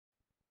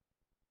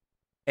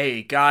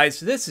Hey guys,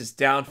 this is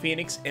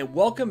Downphoenix, and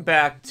welcome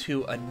back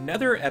to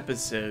another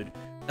episode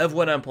of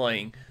what I'm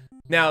playing.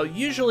 Now,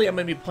 usually I'm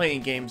going to be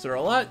playing games that are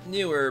a lot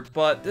newer,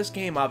 but this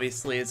game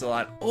obviously is a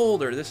lot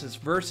older. This is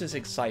versus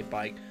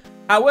Excitebike.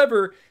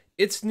 However,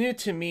 it's new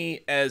to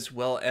me as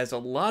well as a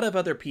lot of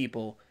other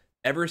people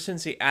ever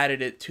since they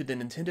added it to the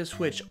Nintendo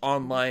Switch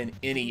Online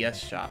NES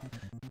shop.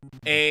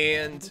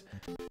 And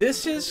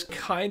this is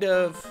kind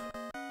of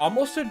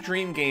almost a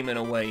dream game in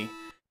a way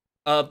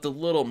of the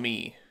little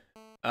me.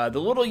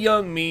 The little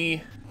young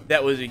me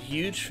that was a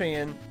huge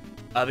fan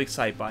of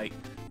Excitebike.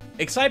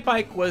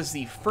 Excitebike was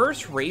the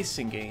first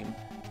racing game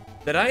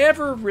that I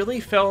ever really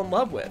fell in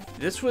love with.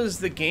 This was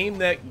the game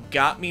that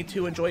got me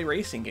to enjoy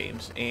racing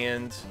games,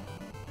 and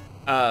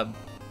I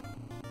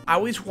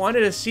always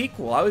wanted a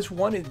sequel. I always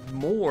wanted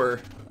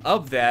more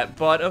of that,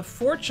 but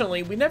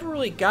unfortunately, we never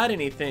really got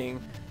anything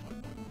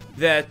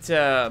that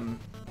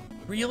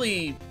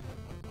really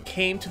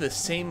came to the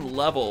same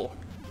level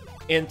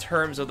in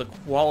terms of the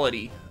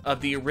quality of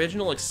the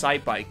original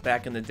Excitebike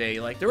back in the day.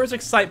 Like, there was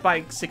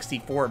Excitebike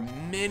 64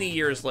 many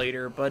years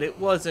later, but it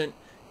wasn't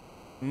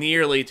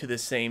nearly to the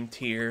same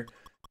tier.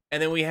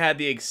 And then we had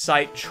the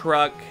Excite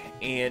Truck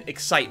and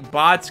Excite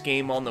Bots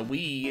game on the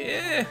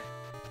Wii.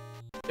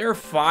 They're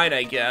fine,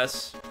 I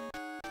guess.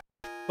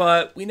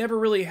 But we never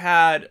really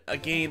had a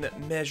game that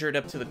measured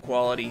up to the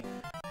quality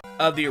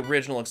of the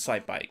original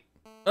Excitebike.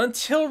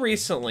 Until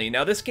recently.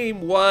 Now, this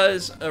game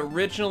was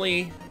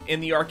originally in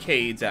the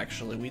arcades,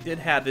 actually. We did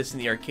have this in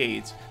the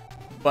arcades,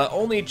 but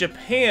only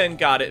Japan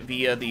got it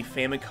via the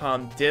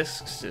Famicom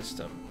Disk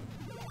System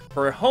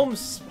for home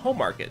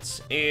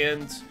markets,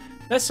 and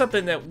that's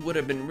something that would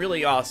have been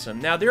really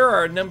awesome. Now, there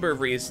are a number of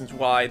reasons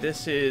why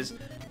this is,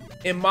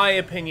 in my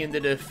opinion,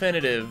 the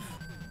definitive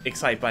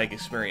Excitebike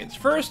experience.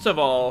 First of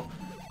all,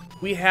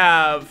 we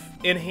have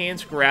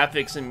enhanced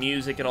graphics and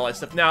music and all that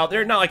stuff. Now,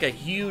 they're not like a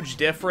huge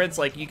difference.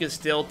 Like, you can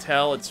still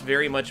tell it's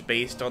very much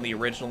based on the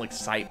original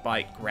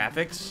Excitebike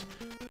graphics.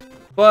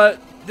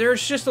 But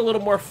there's just a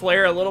little more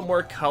flair, a little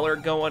more color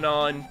going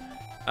on,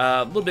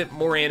 a little bit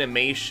more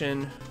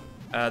animation.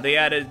 They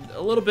added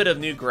a little bit of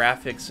new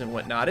graphics and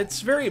whatnot.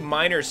 It's very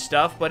minor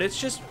stuff, but it's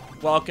just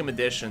welcome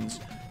additions,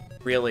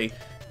 really.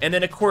 And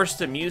then, of course,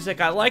 the music.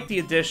 I like the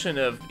addition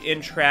of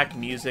in-track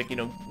music, you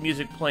know,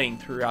 music playing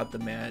throughout the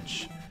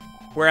match.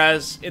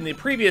 Whereas in the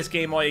previous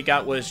game, all you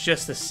got was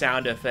just the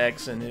sound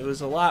effects, and it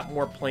was a lot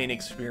more plain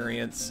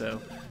experience.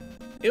 So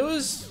it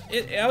was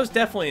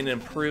definitely an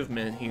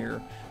improvement here.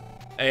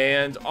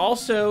 And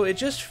also, it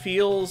just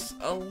feels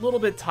a little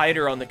bit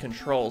tighter on the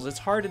controls. It's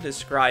hard to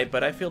describe,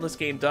 but I feel this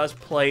game does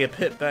play a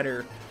bit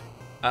better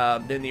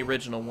than the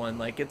original one.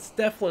 Like, it's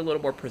definitely a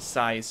little more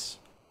precise.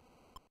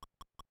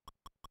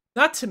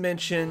 Not to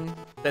mention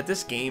that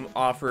this game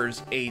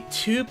offers a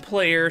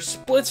 2-player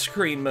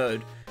split-screen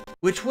mode,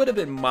 which would have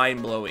been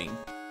mind-blowing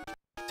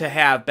to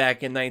have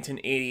back in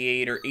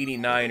 1988 or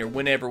 89 or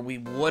whenever we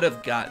would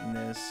have gotten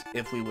this,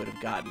 if we would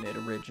have gotten it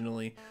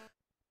originally.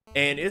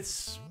 And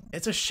it's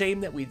a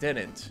shame that we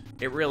didn't.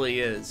 It really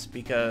is,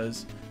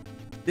 because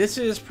this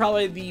is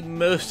probably the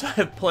most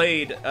I've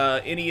played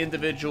any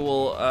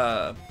individual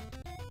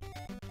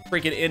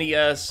freaking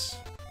NES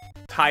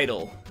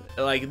title.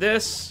 Like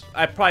this,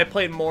 I probably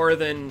played more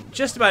than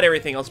just about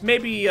everything else.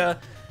 Maybe,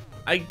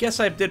 I guess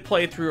I did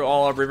play through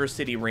all of River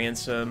City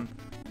Ransom,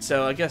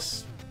 so I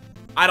guess,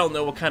 I don't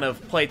know what kind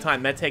of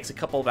playtime that takes, a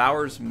couple of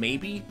hours,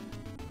 maybe?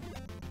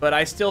 But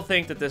I still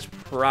think that this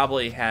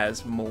probably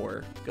has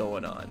more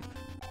going on.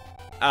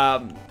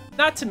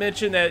 Not to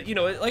mention that, you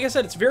know, like I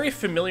said, it's a very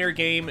familiar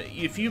game.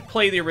 If you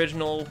play the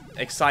original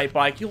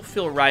Excitebike, you'll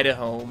feel right at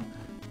home,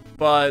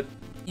 but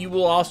you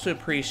will also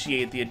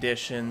appreciate the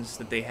additions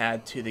that they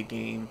had to the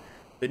game,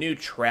 the new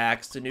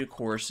tracks, the new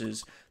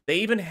courses. They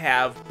even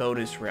have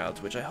bonus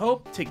rounds, which I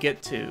hope to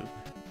get to,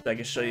 so I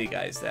can show you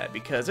guys that,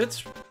 because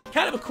it's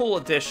kind of a cool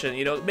addition.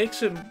 You know, it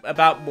makes it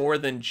about more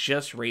than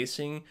just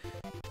racing,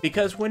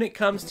 because when it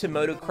comes to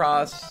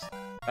motocross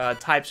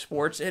type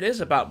sports, it is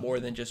about more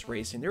than just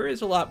racing. There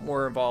is a lot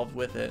more involved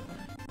with it.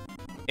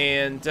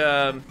 And,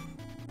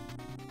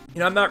 you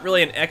know, I'm not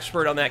really an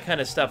expert on that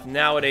kind of stuff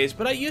nowadays,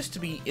 but I used to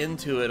be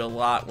into it a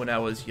lot when I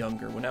was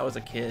younger, when I was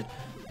a kid.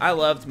 I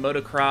loved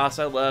motocross,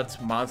 I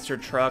loved monster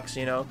trucks,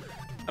 you know.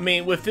 I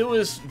mean, if it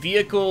was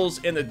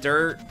vehicles in the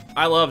dirt,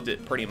 I loved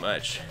it, pretty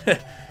much.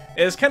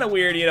 It's kind of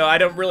weird, you know, I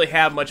don't really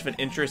have much of an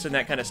interest in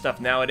that kind of stuff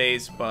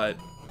nowadays, but,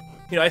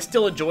 you know, I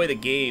still enjoy the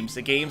games.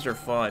 The games are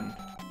fun,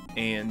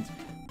 and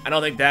I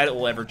don't think that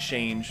will ever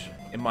change,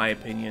 in my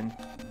opinion.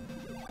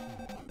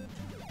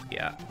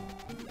 Yeah.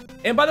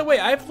 And by the way,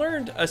 I've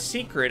learned a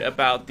secret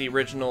about the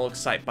original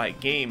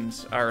Excitebike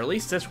games, or at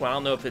least this one. I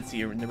don't know if it's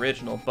the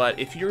original, but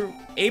if you're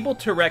able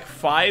to wreck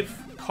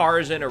 5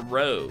 cars in a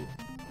row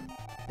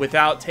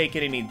without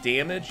taking any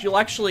damage, you'll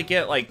actually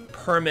get, like,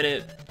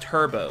 permanent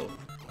turbo.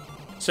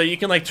 So you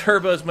can, like,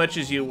 turbo as much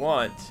as you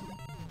want.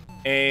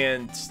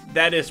 And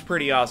that is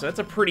pretty awesome. That's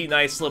a pretty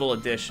nice little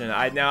addition.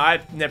 Now,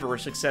 I've never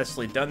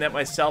successfully done that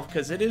myself,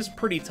 because it is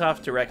pretty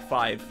tough to wreck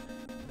 5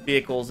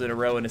 vehicles in a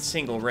row in a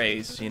single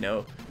race, you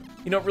know.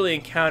 you don't really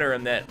encounter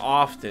them that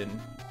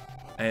often.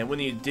 And when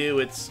you do,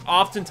 it's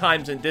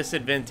oftentimes in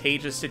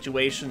disadvantageous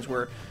situations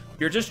where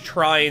you're just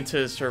trying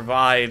to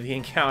survive the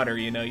encounter,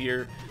 you know,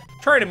 you're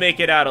trying to make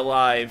it out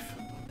alive,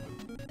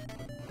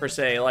 per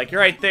se. Like, you're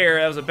right there,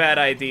 that was a bad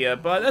idea,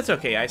 but that's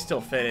okay, I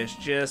still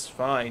finished just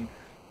fine.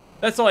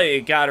 That's all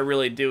you gotta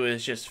really do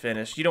is just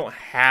finish. You don't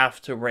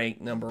have to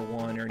rank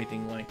 #1 or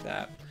anything like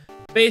that.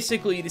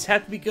 Basically, you just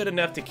have to be good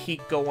enough to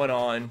keep going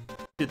on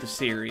through the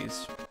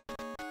series.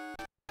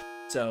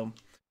 So,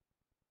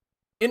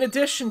 in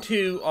addition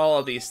to all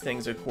of these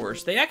things, of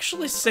course, they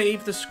actually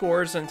save the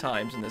scores and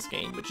times in this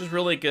game, which is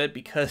really good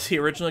because the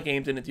original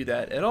game didn't do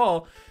that at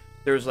all.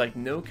 There's like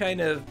no kind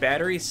of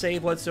battery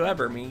save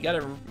whatsoever. I mean, you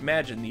gotta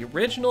imagine, the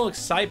original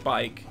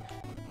Excitebike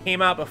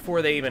came out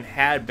before they even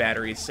had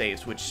battery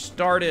saves, which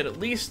started, at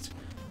least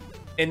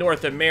in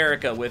North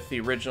America, with the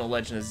original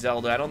Legend of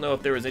Zelda. I don't know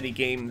if there was any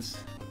games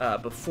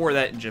before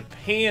that in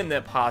Japan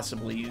that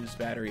possibly used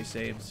battery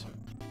saves.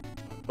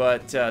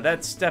 But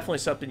that's definitely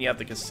something you have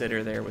to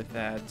consider there with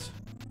that.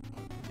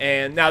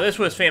 And now this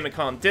was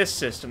Famicom Disk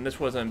System, this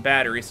wasn't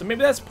battery, so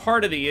maybe that's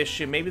part of the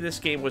issue. Maybe this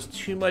game was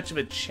too much of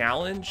a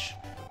challenge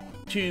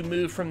to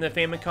move from the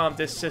Famicom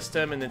Disk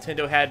System, and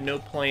Nintendo had no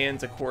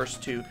plans, of course,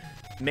 to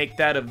make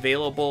that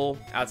available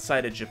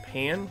outside of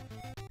Japan.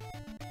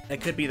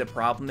 That could be the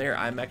problem there.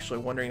 I'm actually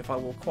wondering if I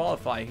will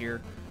qualify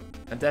here.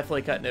 I'm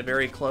definitely cutting it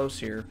very close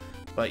here.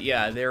 But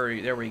yeah, there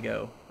we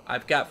go.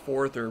 I've got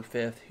 4th or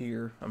 5th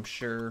here, I'm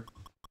sure.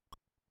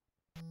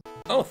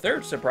 Oh,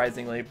 3rd,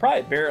 surprisingly.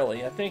 Probably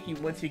barely. I think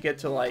once you get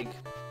to like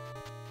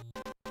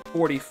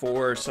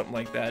 44 or something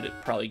like that, it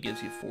probably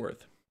gives you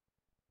 4th.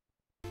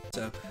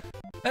 So,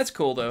 that's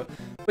cool though.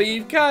 But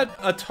you've got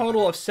a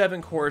total of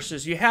 7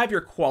 courses. You have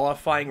your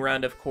qualifying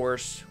round, of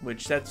course,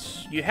 which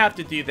you have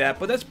to do that,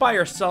 but that's by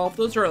yourself.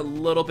 Those are a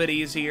little bit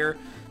easier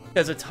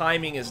because the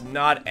timing is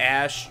not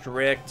as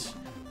strict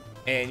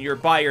and you're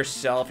by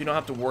yourself. You don't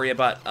have to worry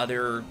about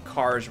other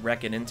cars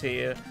wrecking into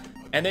you.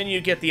 And then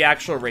you get the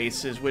actual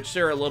races, which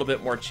are a little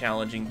bit more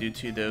challenging due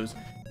to those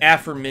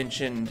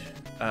aforementioned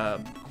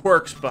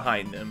quirks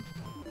behind them.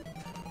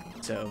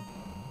 So,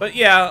 but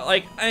yeah,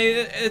 like,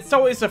 it's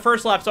always, the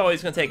first lap's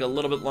always going to take a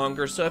little bit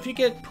longer, so if you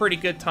get pretty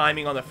good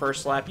timing on the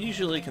first lap, you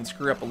usually can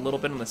screw up a little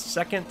bit on the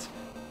second.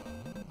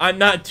 I'm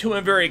not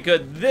doing very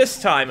good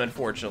this time,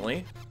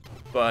 unfortunately,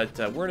 but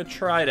we're going to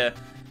try to,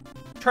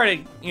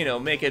 you know,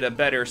 make it a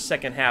better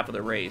second half of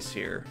the race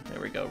here. There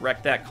we go,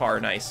 wreck that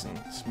car nice and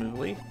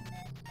smoothly.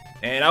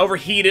 And I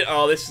overheated.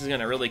 Oh, this is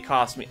going to really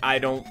cost me. I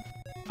don't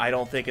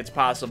think it's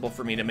possible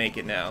for me to make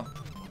it now.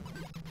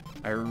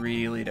 I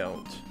really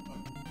don't.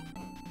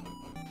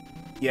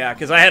 Yeah,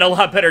 because I had a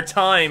lot better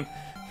time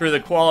through the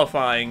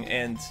qualifying,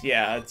 and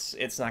yeah,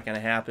 it's not gonna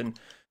happen.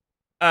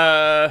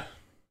 Yeah,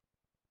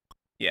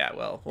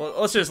 well,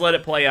 let's just let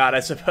it play out, I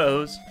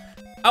suppose.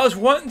 I was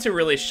wanting to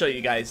really show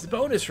you guys the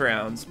bonus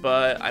rounds,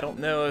 but I don't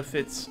know if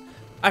it's...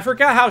 I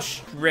forgot how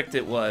strict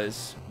it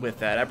was with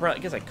that. I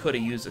guess I could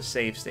have used a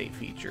save state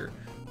feature,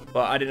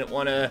 but I didn't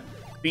want to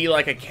be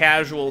like a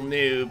casual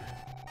noob,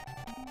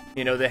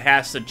 you know, that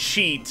has to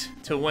cheat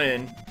to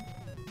win.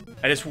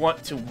 I just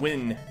want to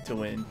win,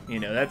 you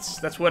know,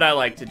 that's what I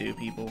like to do,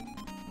 people.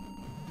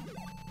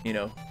 You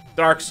know,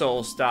 Dark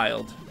Souls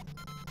styled.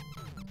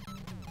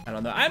 I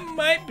don't know, I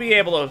might be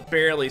able to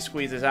barely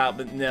squeeze this out,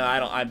 but no,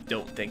 I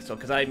don't think so,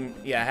 because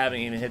haven't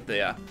even hit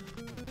the,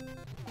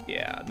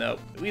 yeah, no,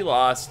 we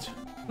lost.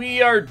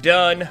 We are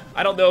done.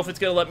 I don't know if it's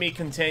gonna let me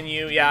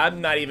continue. Yeah, I'm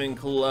not even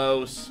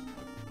close.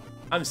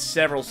 I'm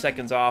several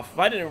seconds off. If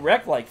I didn't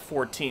wreck like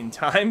 14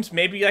 times,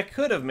 maybe I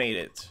could have made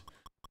it.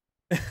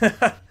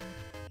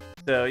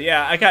 So,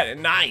 yeah, I got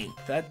 9.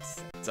 That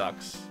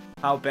sucks.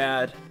 How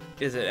bad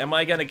is it? Am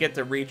I going to get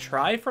to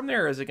retry from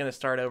there, or is it going to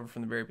start over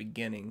from the very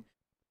beginning?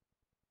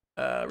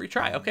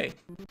 Retry, okay.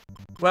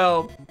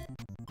 Well,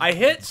 I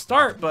hit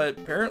start, but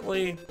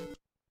apparently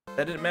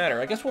that didn't matter.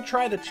 I guess we'll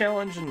try the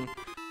challenge and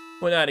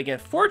whatnot again.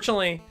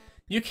 Fortunately,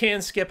 you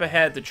can skip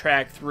ahead to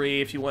track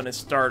 3 if you want to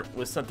start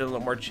with something a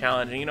little more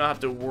challenging. You don't have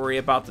to worry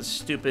about the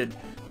stupid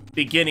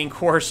beginning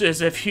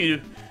courses if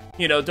you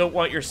know, don't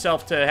want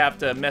yourself to have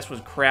to mess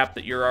with crap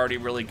that you're already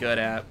really good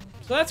at.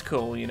 So that's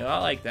cool, you know, I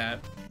like that.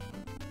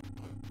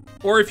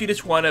 Or if you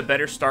just want a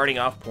better starting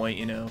off point,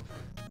 you know.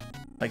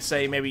 Like,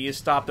 say, maybe you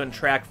stopped on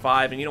track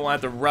 5 and you don't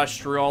want to have to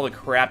rush through all the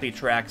crappy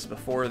tracks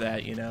before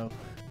that, you know.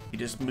 You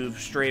just move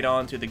straight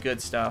on to the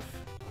good stuff.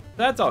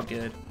 That's all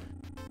good.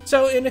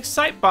 So, in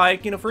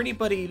Excitebike, you know, for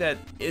anybody that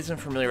isn't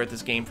familiar with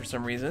this game for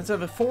some reason, it's a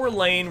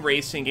 4-lane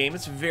racing game.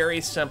 It's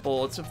very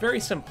simple. It's a very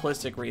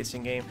simplistic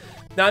racing game.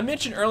 Now, I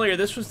mentioned earlier,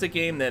 this was the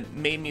game that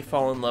made me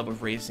fall in love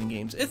with racing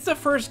games. It's the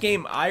first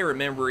game I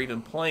remember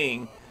even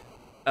playing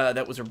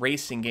that was a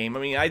racing game.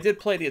 I mean, I did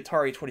play the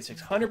Atari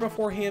 2600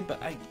 beforehand,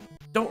 but I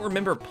don't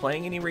remember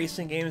playing any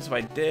racing games. If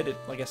I did,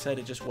 like I said,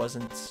 it just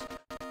wasn't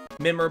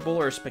memorable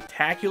or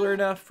spectacular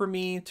enough for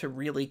me to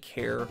really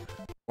care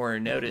or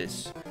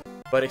notice.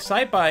 But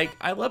Excitebike,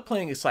 I love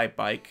playing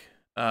Excitebike.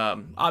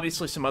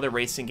 Obviously some other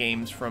racing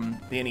games from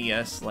the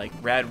NES, like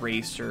Rad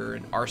Racer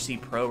and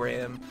RC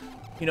Pro-Am.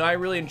 You know, I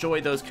really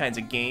enjoy those kinds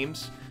of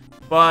games.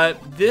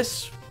 But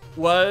this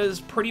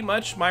was pretty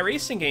much my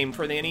racing game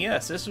for the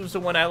NES. This was the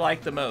one I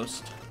liked the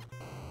most.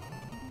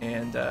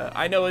 And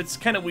I know it's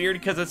kind of weird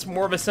because it's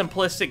more of a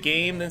simplistic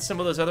game than some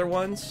of those other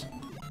ones.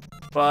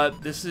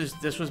 But this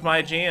was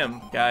my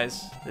jam,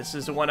 guys. This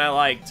is the one I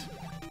liked.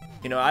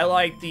 You know, I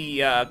like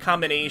the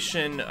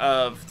combination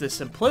of the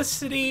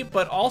simplicity,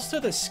 but also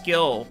the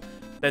skill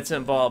that's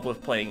involved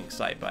with playing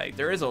Excitebike.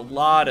 There is a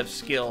lot of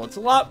skill. It's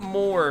a lot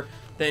more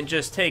than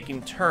just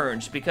taking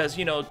turns, because,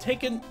 you know,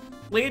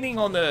 landing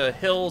on the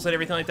hills and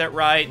everything like that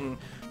right, and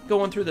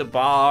going through the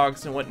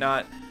bogs and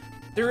whatnot,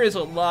 there is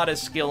a lot of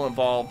skill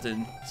involved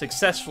in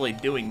successfully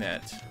doing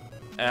that.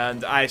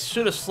 And I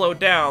should have slowed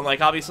down.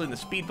 Like, obviously in the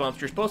speed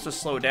bumps, you're supposed to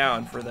slow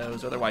down for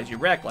those, otherwise you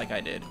wreck like I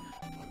did.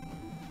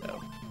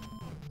 So.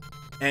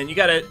 And you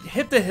gotta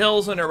hit the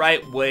hills in the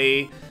right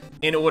way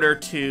in order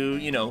to,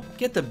 you know,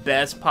 get the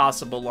best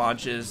possible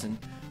launches and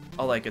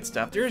all that good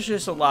stuff. There's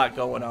just a lot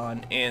going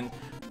on, and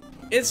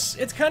it's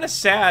kind of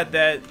sad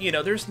that, you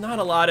know, there's not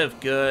a lot of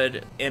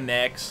good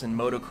MX and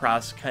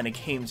motocross kind of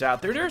games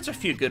out there. There's a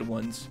few good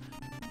ones.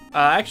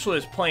 Actually, I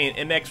was playing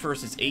MX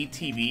versus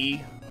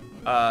ATV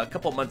a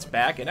couple months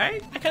back, and I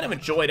kind of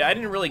enjoyed it. I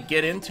didn't really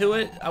get into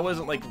it. I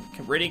wasn't, like,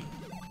 really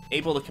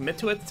able to commit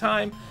to it at the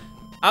time.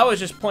 I was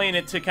just playing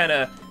it to kind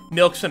of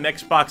milk some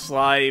Xbox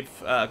Live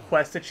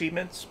quest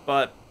achievements,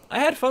 but I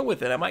had fun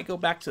with it. I might go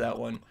back to that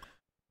one.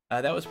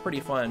 That was pretty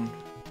fun.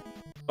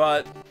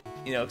 But,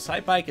 you know,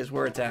 Excitebike is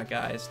where it's at,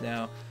 guys.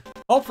 Now,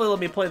 hopefully let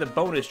me play the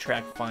bonus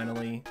track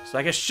finally, so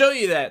I can show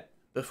you that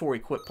before we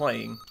quit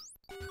playing.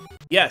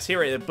 Yes,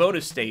 here at the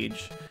bonus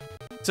stage.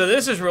 So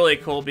this is really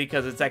cool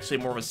because it's actually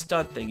more of a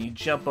stunt thing. You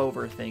jump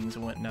over things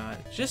and whatnot.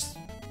 It's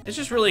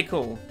just really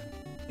cool.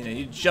 You know,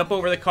 you jump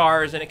over the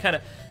cars, and it kind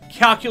of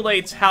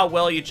calculates how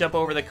well you jump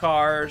over the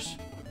cars.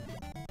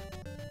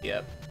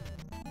 Yep.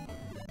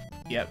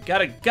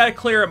 Gotta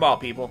clear them all,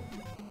 people.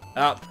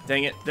 Oh,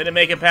 dang it. Didn't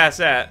make it past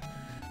that.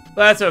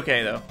 But that's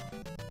okay, though.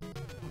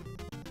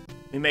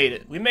 We made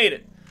it. We made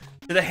it.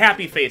 To the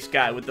happy face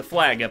guy with the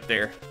flag up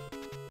there.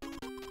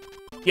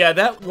 Yeah,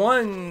 that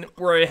one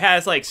where it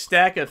has, like,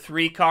 stack of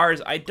 3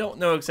 cars, I don't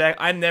know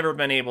exactly. I've never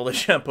been able to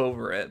jump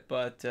over it,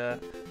 but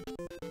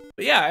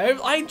yeah,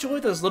 I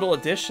enjoy those little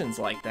additions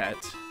like that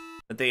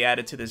they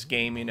added to this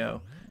game, you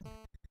know.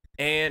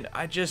 And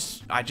I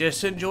just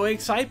enjoy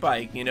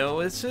Excitebike, you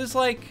know. This is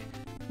like,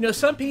 you know,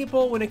 some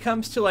people, when it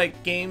comes to,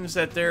 like, games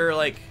that they're,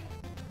 like,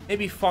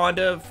 maybe fond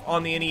of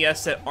on the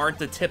NES that aren't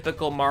the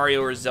typical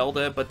Mario or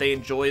Zelda, but they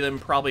enjoy them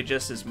probably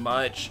just as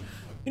much.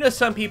 You know,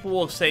 some people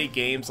will say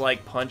games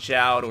like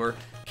Punch-Out or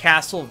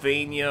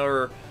Castlevania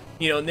or,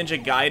 you know,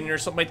 Ninja Gaiden or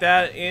something like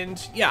that.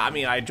 And, yeah, I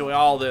mean, I enjoy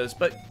all those.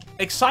 But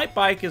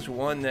Excitebike is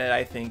one that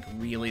I think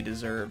really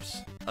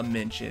deserves a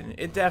mention.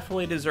 It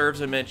definitely deserves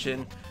a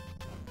mention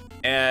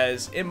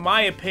as, in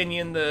my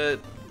opinion, the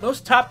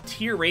most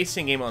top-tier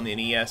racing game on the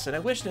NES. And I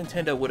wish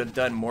Nintendo would have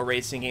done more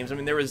racing games. I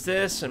mean, there was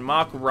this and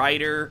Mach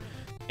Rider,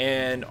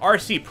 and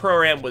RC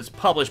Pro-Am was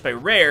published by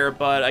Rare,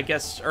 but I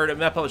guess, or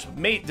not published,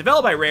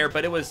 developed by Rare,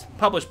 but it was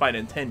published by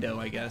Nintendo,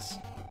 I guess.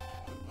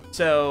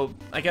 So,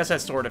 I guess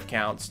that sort of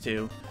counts,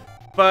 too.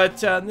 But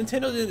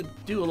Nintendo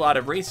didn't do a lot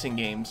of racing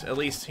games, at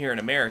least here in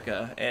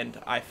America, and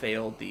I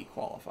failed the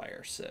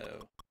qualifier,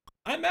 so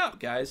I'm out,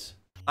 guys.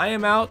 I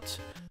am out.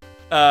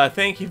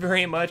 Thank you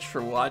very much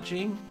for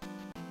watching,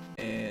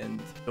 and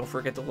don't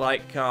forget to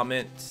like,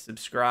 comment,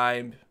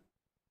 subscribe,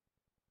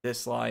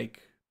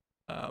 dislike,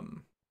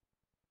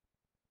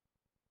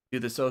 do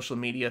the social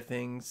media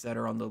things that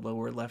are on the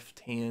lower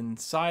left-hand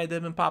side that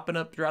have been popping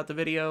up throughout the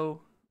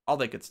video. All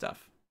that good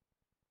stuff.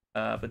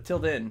 But till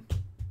then,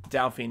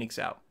 Downphoenix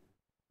out.